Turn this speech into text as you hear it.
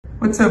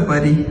What's up,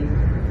 buddy?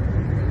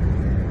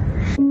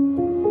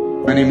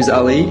 My name is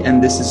Ali,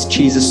 and this is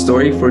Cheese's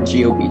story for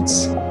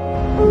GeoBeats.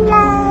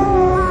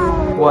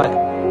 What?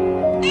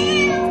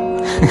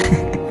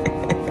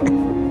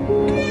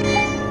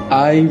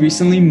 I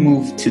recently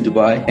moved to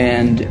Dubai,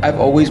 and I've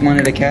always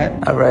wanted a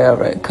cat.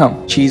 Alright,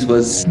 come. Cheese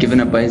was given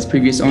up by his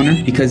previous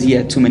owner because he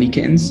had too many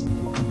kittens.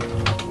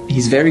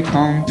 He's very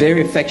calm,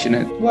 very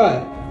affectionate.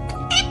 What?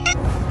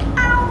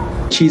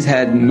 Cheese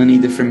had many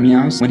different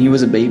meows when he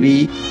was a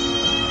baby,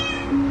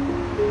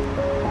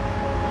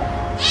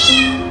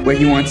 where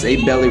he wants a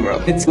belly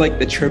rub. It's like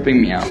the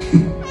chirping meow.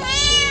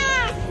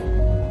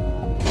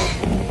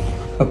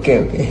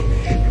 Okay.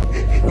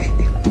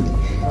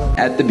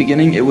 At the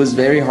beginning, it was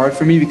very hard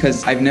for me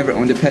because I've never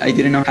owned a pet. I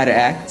didn't know how to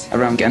act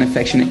around an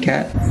affectionate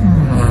cat.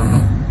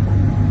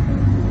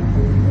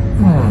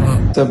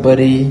 What's up,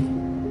 buddy?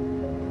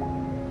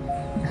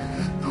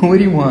 What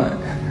do you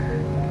want?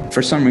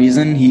 For some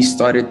reason, he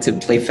started to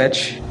play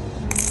fetch.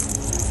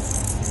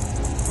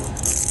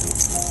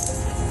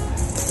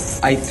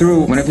 I threw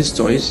one of his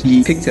toys.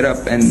 He picked it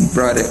up and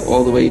brought it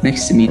all the way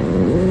next to me.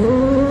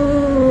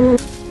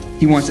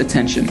 He wants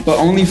attention, but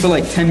only for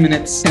like 10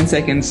 minutes, 10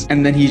 seconds,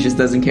 and then he just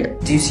doesn't care.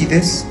 Do you see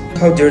this?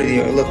 How dirty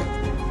they are, look.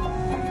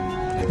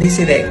 They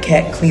say that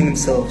cat clean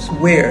themselves.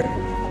 Where?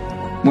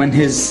 When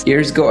his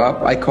ears go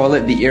up, I call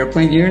it the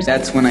airplane ears.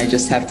 That's when I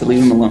just have to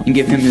leave him alone and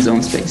give him his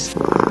own space.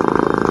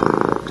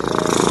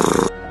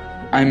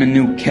 I'm a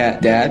new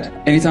cat dad.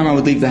 Anytime I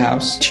would leave the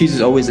house, Cheese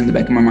is always in the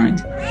back of my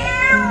mind.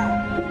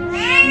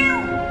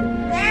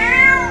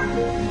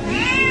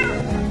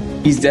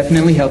 He's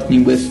definitely helped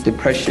me with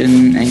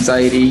depression,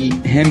 anxiety.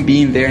 Him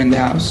being there in the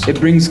house, it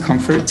brings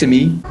comfort to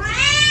me.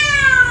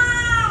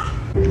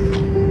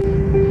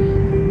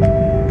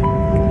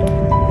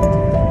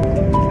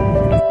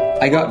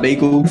 I got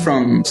Bagel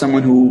from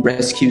someone who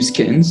rescues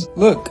kittens.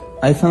 Look,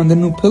 I found a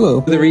new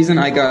pillow. The reason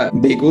I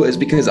got Bagel is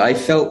because I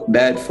felt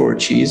bad for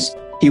Cheese.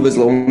 He was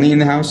lonely in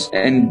the house,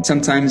 and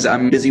sometimes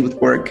I'm busy with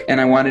work,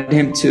 and I wanted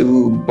him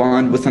to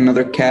bond with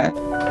another cat.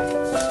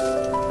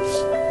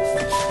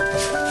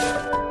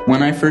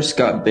 When I first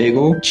got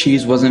Bagel,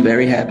 Cheese wasn't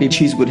very happy.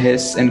 Cheese would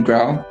hiss and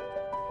growl.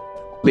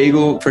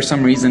 Bagel, for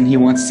some reason, he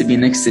wants to be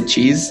next to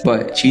Cheese,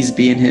 but Cheese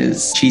being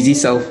his cheesy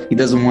self, he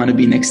doesn't want to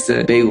be next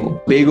to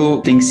Bagel.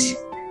 Bagel thinks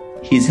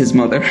he's his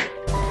mother.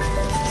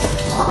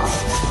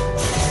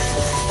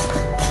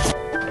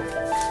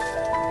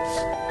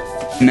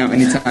 Now,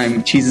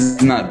 anytime Cheese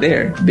is not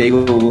there,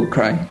 Bagel will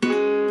cry.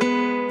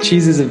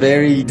 Cheese is a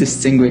very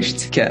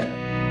distinguished cat.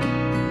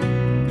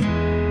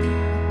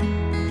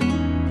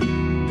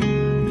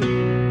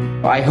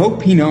 I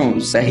hope he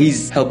knows that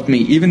he's helped me,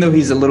 even though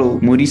he's a little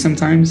moody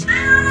sometimes.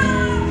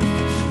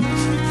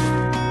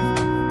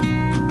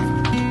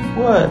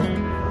 What?